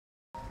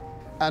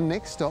Our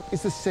next stop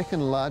is the second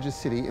largest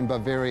city in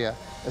Bavaria,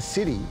 a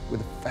city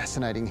with a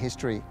fascinating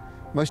history,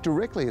 most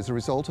directly as a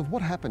result of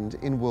what happened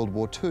in World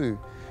War II.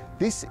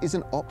 This is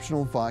an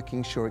optional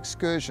Viking shore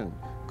excursion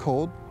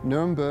called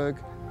Nuremberg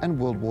and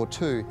World War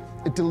II.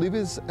 It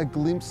delivers a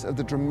glimpse of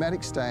the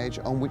dramatic stage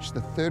on which the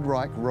Third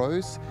Reich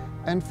rose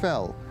and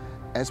fell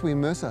as we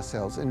immerse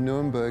ourselves in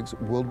Nuremberg's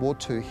World War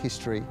II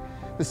history.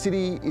 The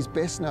city is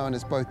best known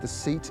as both the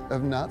seat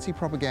of Nazi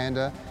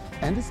propaganda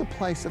and as a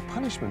place of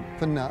punishment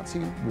for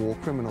Nazi war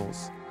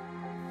criminals.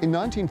 In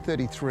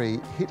 1933,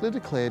 Hitler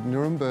declared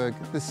Nuremberg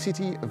the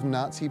city of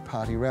Nazi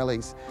party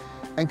rallies,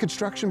 and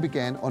construction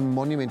began on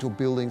monumental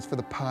buildings for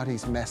the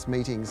party's mass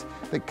meetings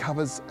that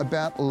covers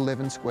about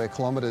 11 square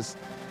kilometres.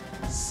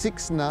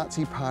 6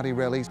 Nazi party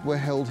rallies were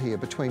held here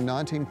between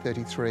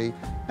 1933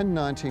 and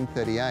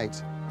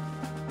 1938.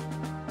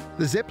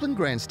 The Zeppelin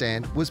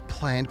grandstand was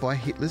planned by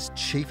Hitler's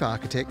chief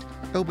architect,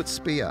 Albert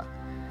Speer,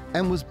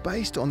 and was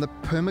based on the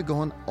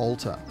Pergamon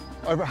altar.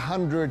 Over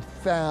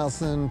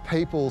 100,000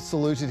 people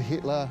saluted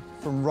Hitler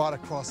from right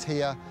across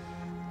here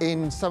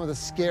in some of the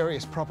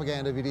scariest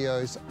propaganda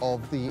videos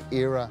of the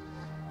era.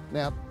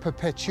 Now,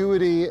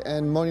 perpetuity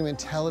and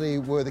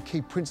monumentality were the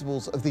key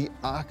principles of the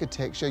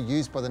architecture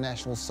used by the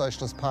National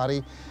Socialist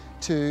Party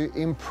to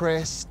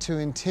impress, to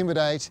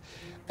intimidate,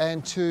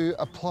 and to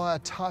apply a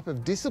type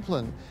of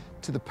discipline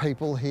to the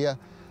people here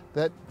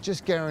that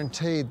just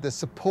guaranteed the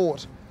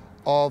support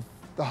of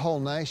the whole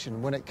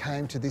nation when it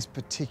came to this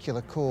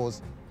particular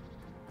cause.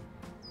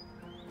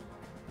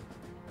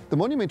 The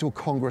monumental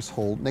Congress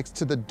Hall next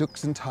to the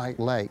Duxenteich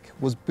Lake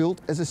was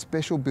built as a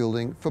special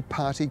building for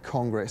Party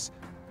Congress.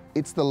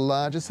 It's the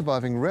largest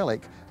surviving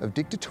relic of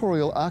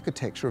dictatorial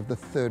architecture of the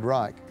Third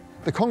Reich.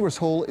 The Congress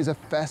Hall is a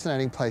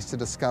fascinating place to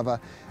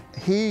discover.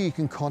 Here you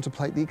can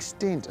contemplate the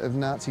extent of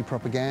Nazi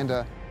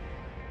propaganda.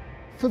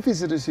 For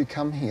visitors who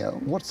come here,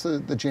 what's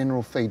the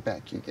general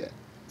feedback you get?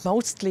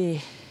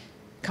 Mostly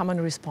common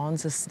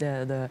response is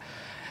the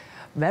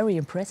very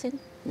impressive,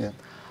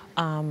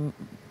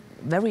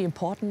 very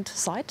important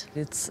site.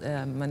 It's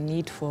a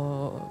need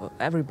for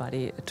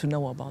everybody to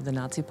know about the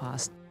Nazi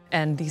past.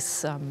 And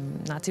these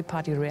Nazi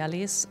party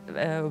rallies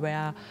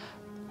were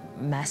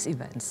mass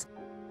events.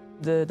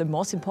 The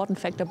most important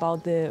fact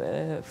about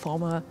the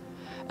former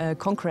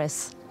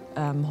Congress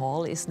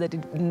Hall is that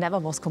it never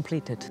was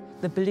completed.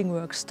 The building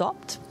work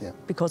stopped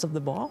because of the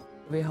war.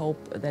 We hope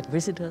that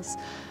visitors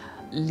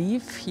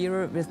leave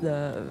here with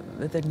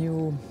a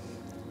new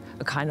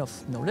kind of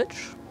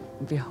knowledge.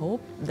 We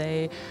hope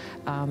they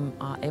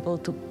are able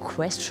to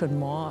question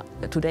more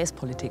today's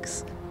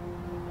politics.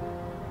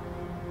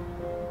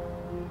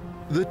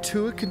 The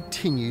tour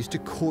continues to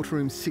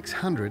Courtroom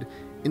 600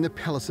 in the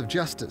Palace of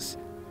Justice,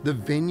 the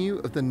venue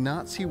of the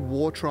Nazi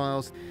war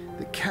trials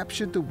that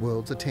captured the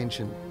world's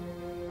attention.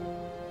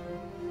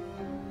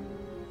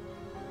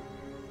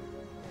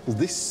 Well,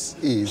 this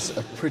is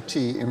a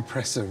pretty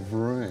impressive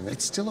room.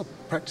 It's still a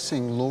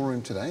practicing law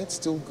room today? It's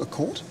still a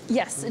court?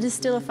 Yes, it is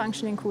still a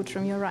functioning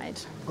courtroom, you're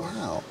right.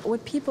 Wow.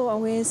 What people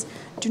always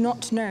do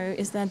not know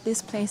is that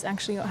this place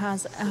actually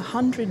has a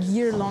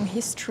 100-year-long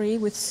history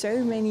with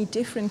so many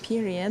different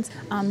periods.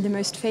 The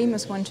most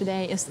famous one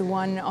today is the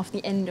one of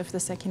the end of the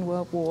Second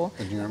World War.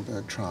 The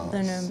Nuremberg trials.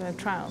 The Nuremberg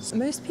trials.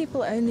 Most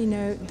people only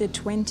know the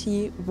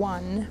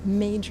 21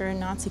 major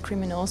Nazi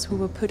criminals who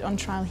were put on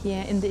trial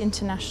here in the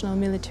International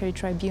Military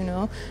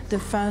Tribunal, the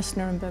first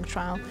Nuremberg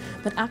trial.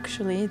 But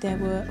actually there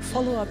were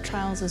follow-up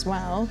trials as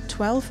well,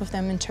 12 of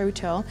them in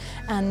total,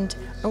 and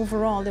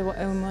overall there were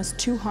almost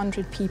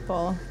 200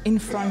 people in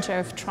front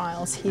of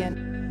trials here.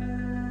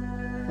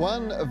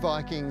 One of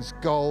Viking's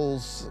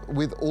goals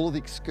with all of the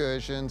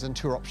excursions and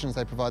tour options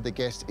they provide their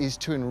guests is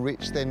to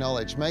enrich their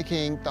knowledge,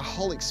 making the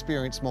whole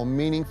experience more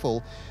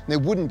meaningful. And there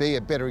wouldn't be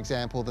a better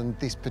example than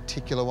this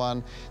particular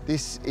one.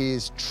 This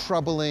is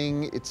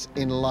troubling, it's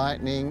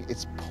enlightening,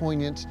 it's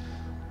poignant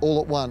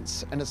all at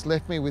once, and it's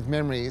left me with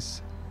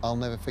memories I'll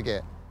never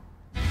forget.